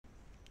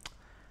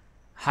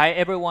Hi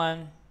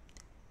everyone.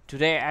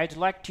 Today I'd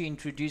like to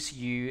introduce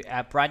you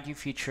a brand new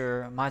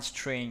feature, merge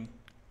string,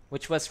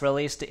 which was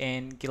released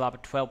in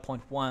GitLab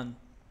 12.1.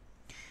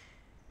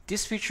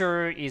 This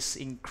feature is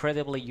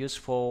incredibly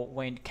useful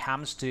when it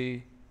comes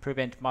to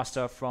prevent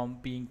master from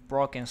being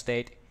broken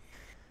state.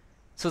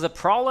 So the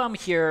problem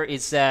here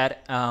is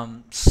that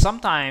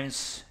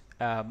sometimes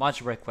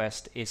merge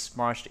request is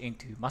merged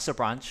into master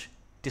branch.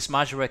 This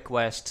merge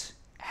request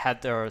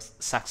had a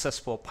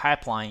successful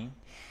pipeline,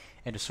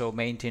 and so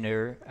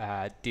maintainer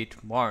did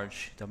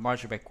merge the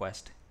merge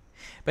request.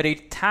 But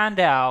it turned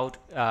out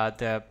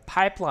the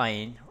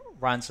pipeline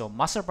runs on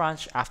master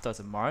branch after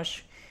the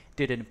merge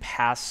didn't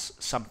pass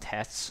some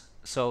tests,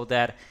 so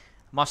that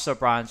master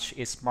branch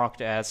is marked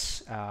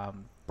as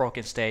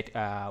broken state,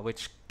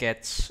 which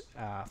gets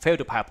failed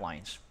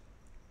pipelines.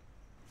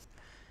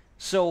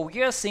 So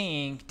we are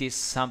seeing this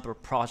sample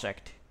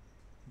project.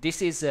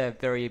 This is a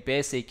very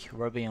basic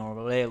Ruby on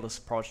Rails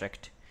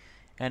project.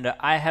 And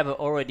I have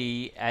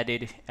already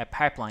added a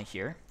pipeline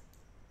here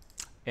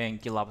in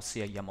GitLab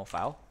CI YAML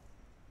file.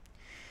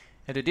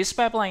 And this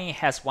pipeline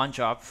has one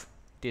job,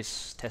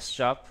 this test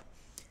job,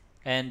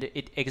 and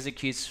it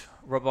executes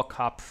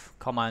robocop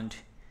command.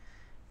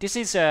 This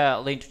is a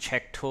lint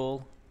check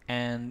tool,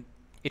 and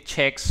it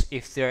checks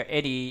if there are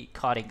any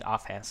coding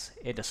offense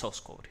in the source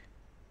code.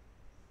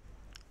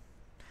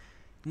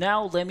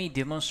 Now let me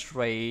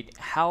demonstrate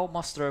how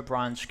master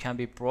branch can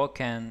be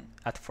broken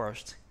at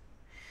first.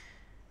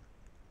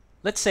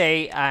 Let's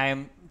say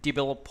I'm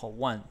developer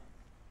 1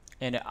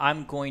 and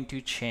I'm going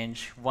to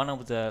change one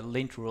of the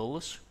lint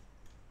rules,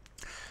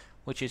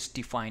 which is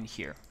defined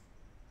here.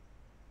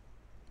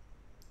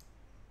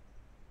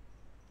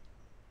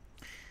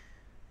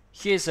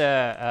 Here's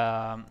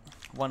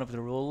one of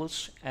the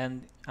rules,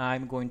 and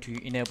I'm going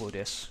to enable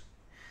this.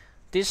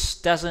 This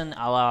doesn't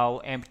allow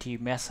empty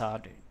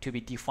method to be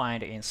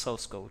defined in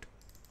source code.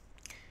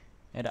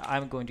 And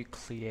I'm going to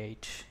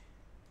create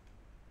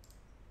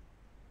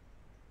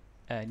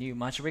a new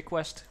merge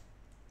request.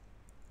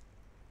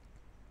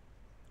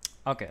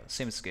 Okay,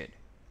 seems good.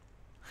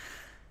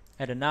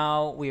 And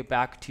now we're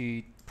back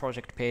to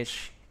project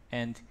page,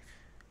 and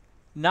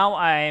now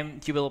I'm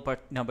developer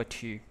number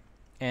 2,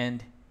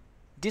 and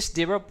this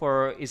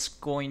developer is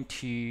going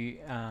to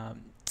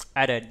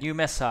add a new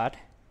method,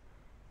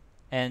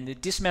 and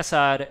this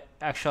method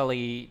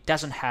actually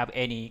doesn't have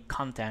any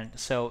content,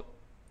 so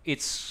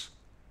it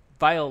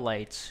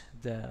violates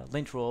the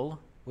lint rule,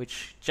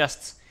 which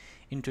just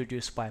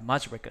introduced by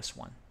merge request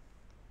 1.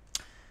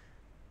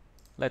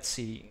 Let's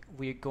see,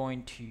 we're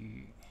going to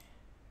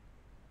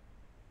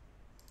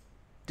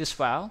this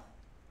file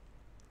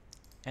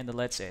and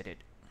let's edit.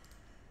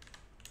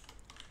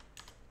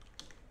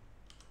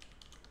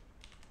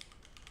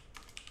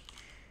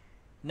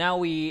 Now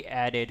we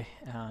added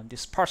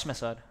this parse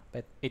method,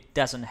 but it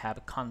doesn't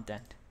have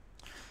content,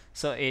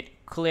 so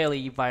it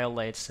clearly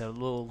violates the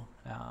rule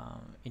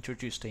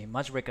introduced in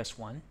merge request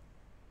 1.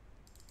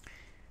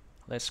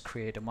 Let's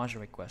create a merge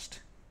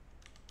request.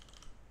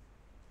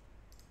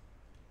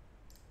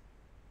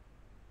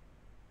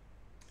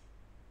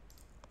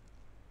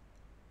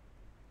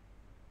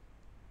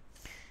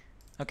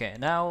 Okay,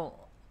 now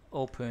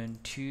open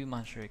 2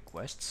 merge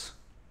requests.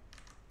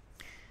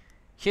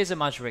 Here's a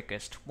merge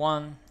request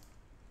 1,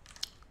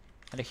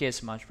 and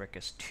here's merge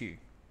request 2.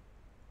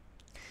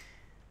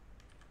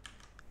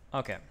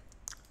 Okay,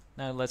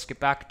 now let's get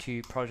back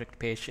to project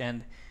page,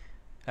 and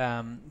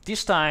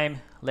this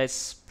time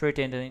let's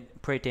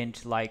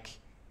pretend like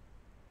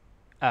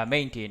a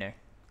maintainer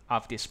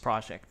of this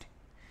project.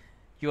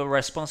 Your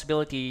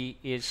responsibility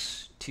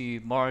is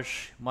to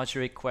merge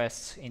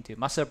requests into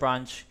master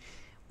branch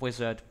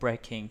without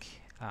breaking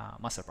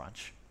master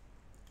branch.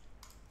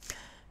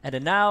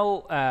 And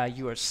now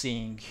you are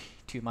seeing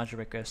 2 merge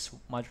requests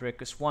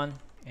 1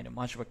 and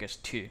merge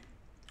request 2,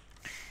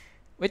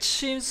 which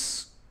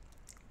seems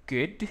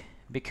good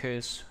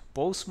because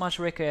both merge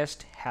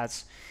requests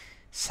has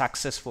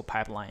successful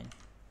pipeline.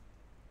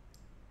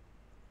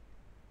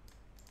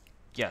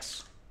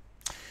 Yes.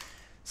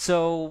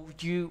 So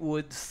you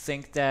would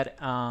think that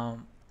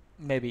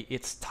maybe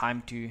it's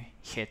time to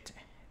hit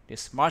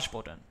this merge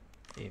button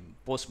in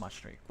both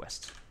merge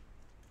requests.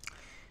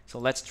 So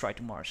let's try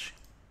to merge.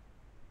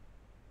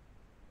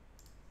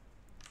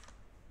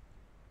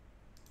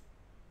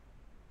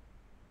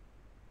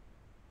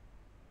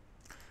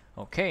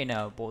 Okay,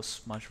 now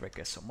both merge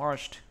requests are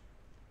merged.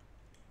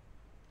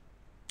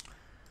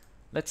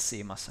 Let's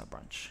see master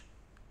branch.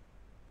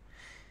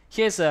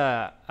 Here's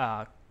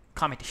a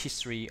commit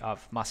history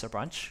of master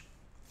branch,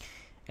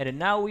 and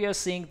now we are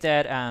seeing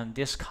that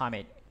this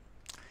commit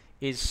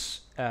is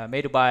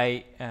made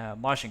by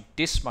merging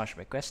this merge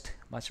request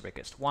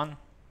 1,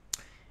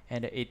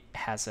 and it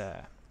has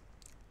a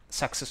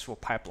successful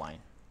pipeline.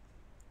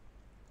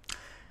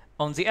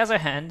 On the other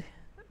hand,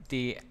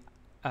 the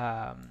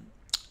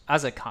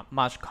other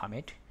merge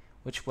commit,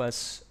 which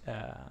was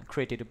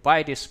created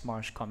by this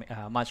merge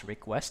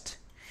request,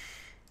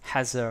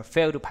 has a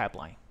failed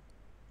pipeline.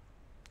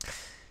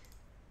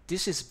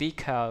 This is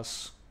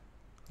because,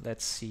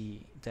 let's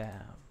see, the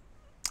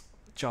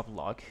job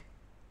log.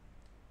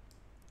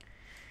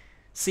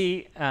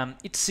 See,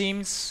 it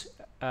seems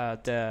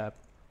the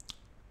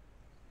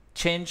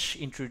change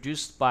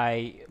introduced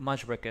by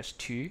merge request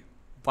 2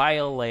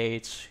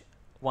 violates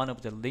one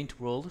of the lint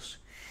rules,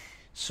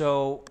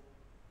 so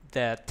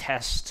the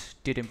test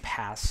didn't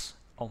pass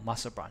on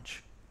master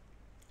branch.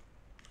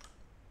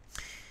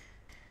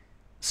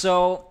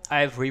 So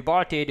I've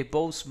rebooted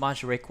both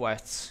merge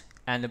requests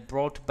and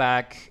brought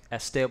back a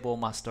stable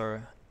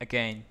master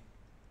again.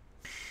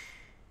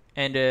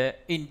 And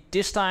in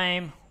this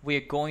time,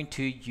 we're going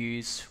to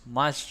use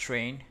merge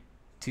train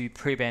to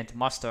prevent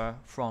master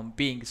from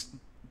being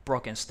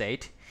broken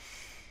state.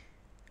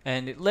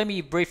 And let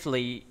me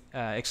briefly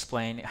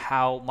explain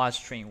how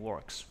merge train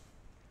works.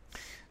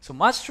 So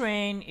merge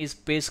train is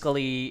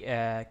basically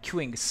a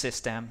queuing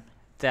system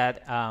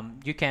that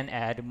you can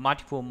add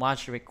multiple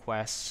merge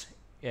requests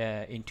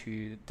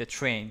into the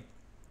train.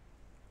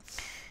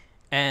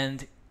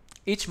 And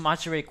each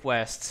merge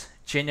request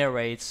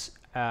generates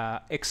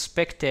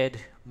expected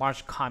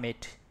merge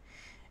commit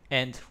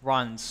and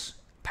runs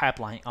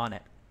pipeline on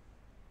it.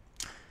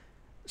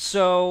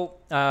 So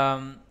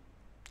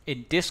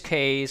in this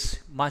case,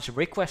 merge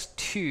request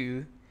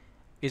 2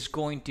 is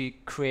going to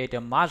create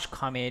a merge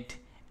commit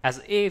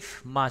as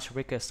if merge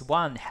request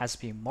 1 has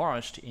been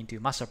merged into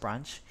master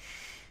branch,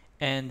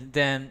 and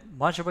then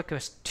merge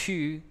request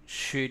 2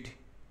 should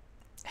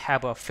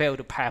have a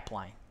failed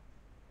pipeline.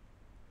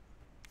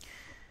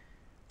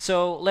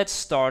 So let's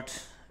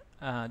start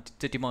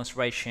the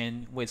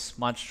demonstration with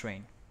merge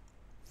train.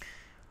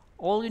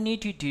 All you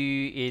need to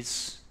do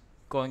is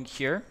going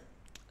here,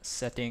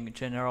 setting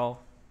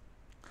general,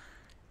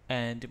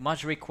 and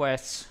merge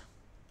requests,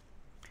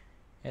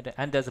 and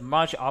under the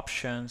merge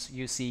options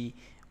you see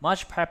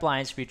merge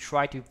pipelines. We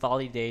try to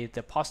validate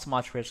the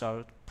post-merge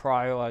result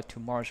prior to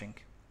merging,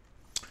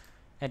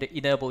 and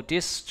enable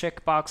this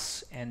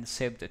checkbox and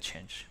save the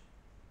change,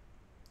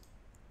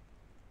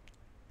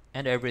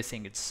 and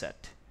everything is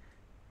set.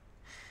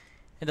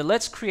 And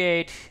let's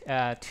create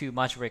 2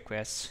 merge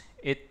requests.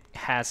 It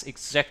has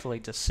exactly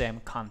the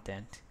same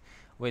content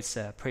with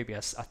the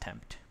previous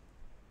attempt.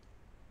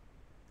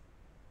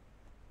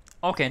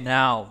 Okay,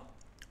 now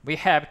we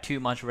have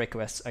 2 merge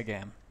requests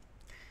again.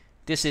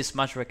 This is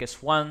merge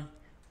request 1,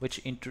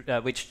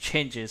 which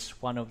changes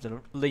one of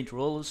the lint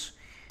rules,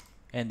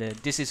 and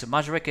this is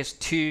merge request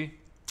 2,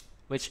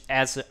 which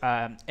adds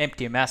an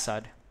empty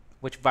method,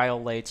 which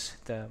violates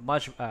the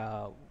merge,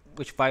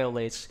 which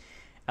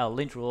a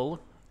lint rule,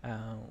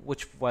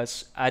 which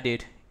was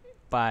added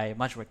by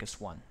merge request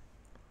 1.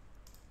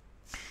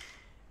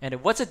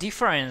 And what's the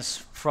difference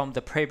from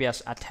the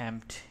previous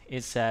attempt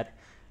is that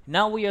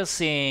now we are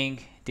seeing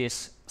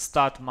this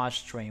start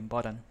merge train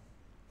button,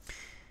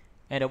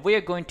 and we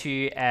are going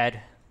to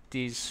add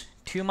these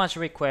 2 merge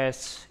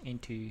requests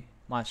into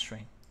merge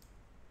train.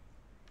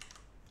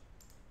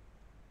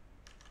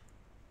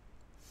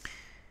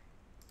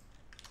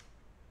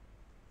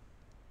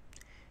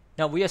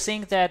 Now we are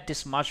seeing that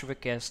this merge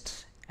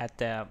request at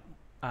the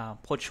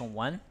position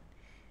 1,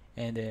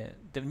 and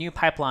the new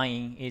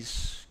pipeline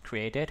is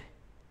created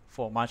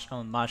for merge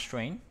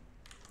train.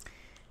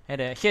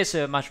 And here's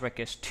a merge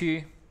request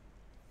 2,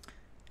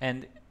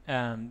 and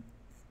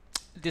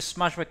this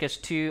merge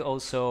request 2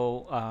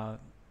 also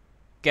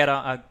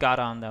got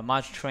on the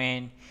merge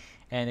train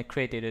and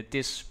created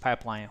this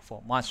pipeline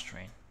for merge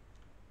train.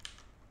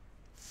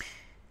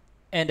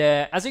 And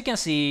as you can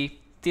see,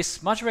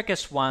 this merge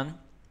request 1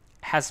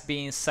 has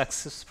been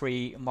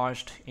successfully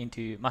merged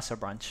into master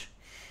branch.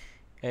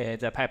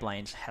 The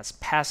pipeline has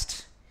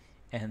passed,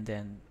 and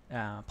then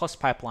post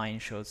pipeline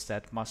shows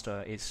that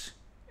master is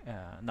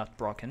not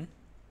broken.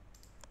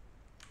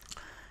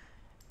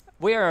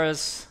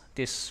 Whereas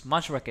this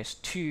merge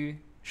request 2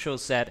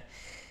 shows that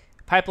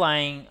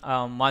pipeline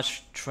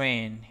merge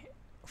train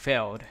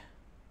failed.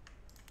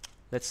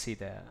 Let's see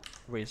the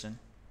reason.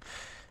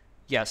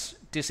 Yes,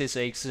 this is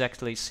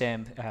exactly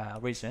same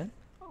reason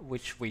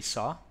which we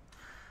saw.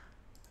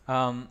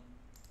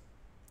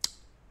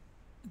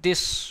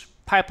 This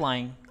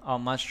pipeline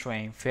merge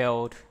train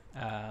failed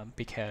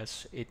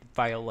because it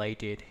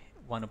violated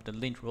one of the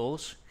lint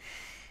rules,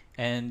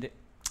 and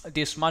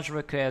this merge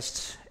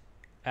request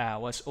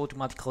was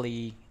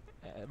automatically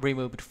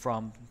removed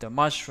from the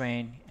merge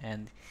train,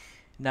 and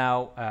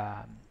now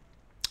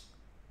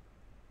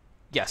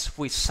yes,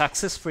 we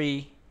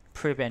successfully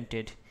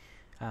prevented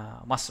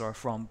master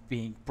from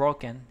being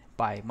broken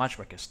by merge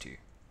request 2.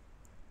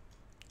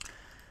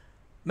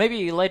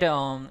 Maybe later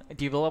on, a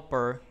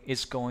developer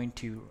is going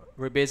to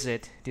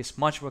revisit this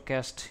merge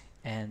request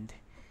and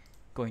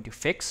going to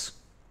fix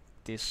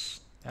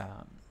this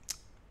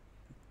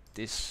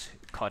this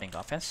coding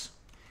offense.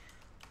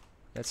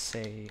 Let's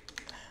say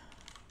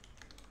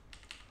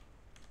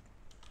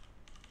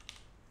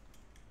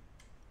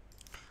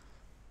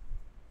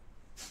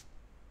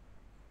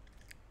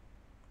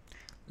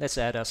let's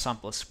add a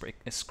sample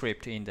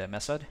script in the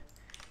method,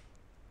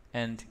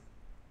 and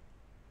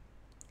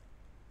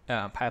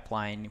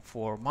pipeline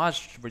for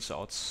merged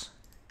results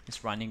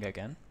is running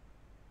again.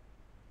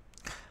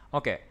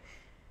 Okay,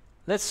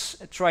 Let's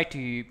try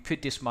to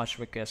put this merge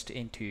request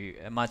into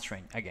a merge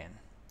train again.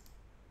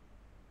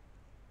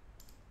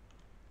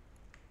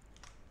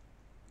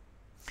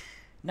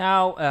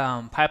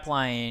 Now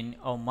pipeline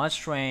on merge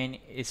train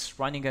is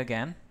running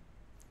again,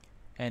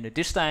 and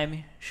this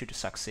time should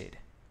succeed.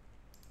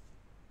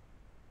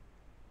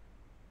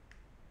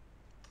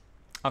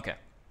 Okay,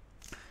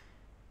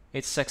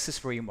 it's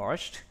successfully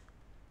merged,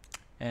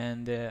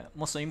 and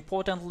most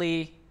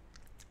importantly,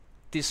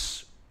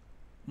 this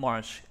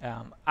merge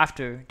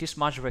after this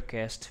merge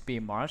request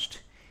being merged,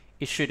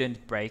 it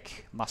shouldn't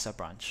break master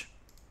branch.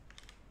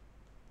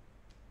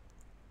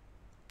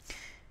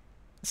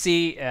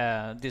 See,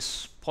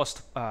 this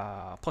post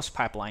merge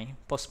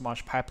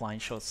pipeline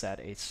shows that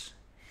it's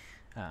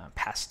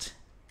passed.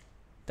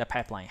 The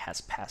pipeline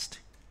has passed.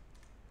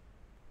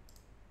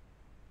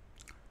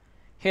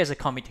 Here's a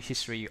commit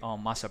history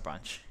on master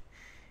branch.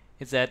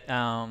 Is that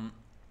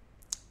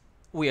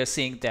we are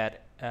seeing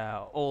that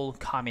all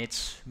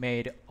commits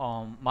made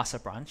on master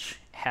branch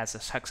has a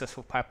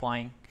successful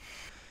pipeline.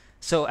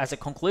 So as a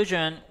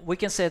conclusion, we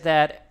can say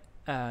that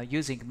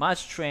using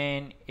merge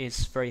train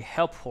is very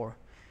helpful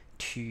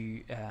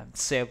to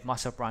save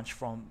master branch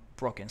from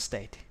broken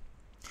state.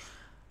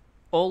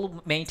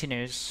 All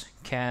maintainers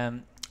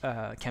can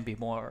be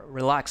more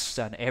relaxed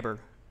than ever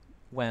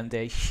when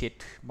they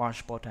hit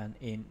merge button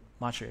in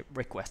merge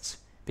requests,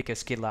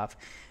 because GitLab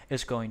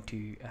is going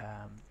to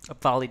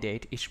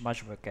validate each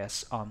merge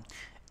request on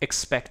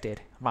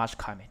expected merge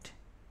commit.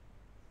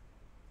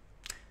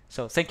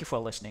 So thank you for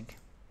listening.